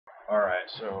Alright,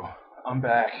 so I'm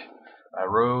back. I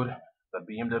rode the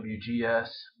BMW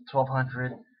GS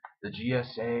 1200, the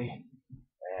GSA,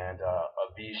 and a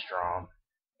v-strom.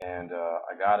 And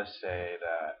I gotta say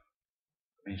that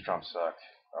v-strom sucked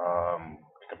in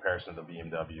comparison to the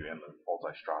BMW and the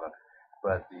Multistrada.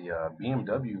 But the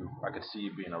BMW, I could see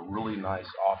being a really nice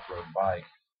off-road bike.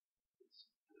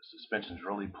 The suspension's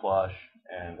really plush,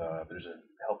 and there's a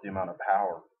healthy amount of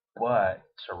power. But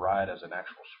to ride as an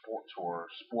actual sport tour,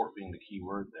 sport being the key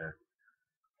word there,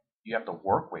 you have to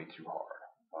work way too hard.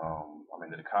 I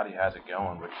mean, the Ducati has it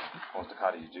going, which most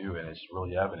Ducatis do, and it's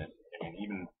really evident. I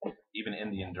mean, even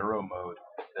in the enduro mode,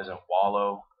 it doesn't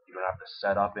wallow. You don't have to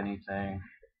set up anything.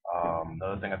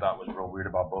 Another thing I thought was real weird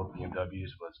about both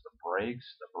BMWs was the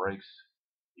brakes. The brakes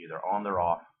either on or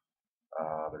off.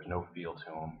 There's no feel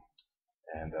to them.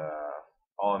 And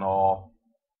all in all,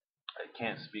 I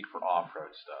can't speak for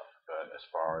off-road stuff, but as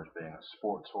far as being a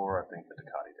sport tour, I think the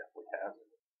Ducati definitely has it,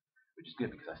 which is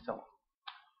good because I sell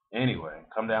them. Anyway,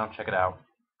 come down, check it out,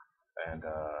 and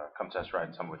come test ride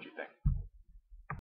and tell me what you think.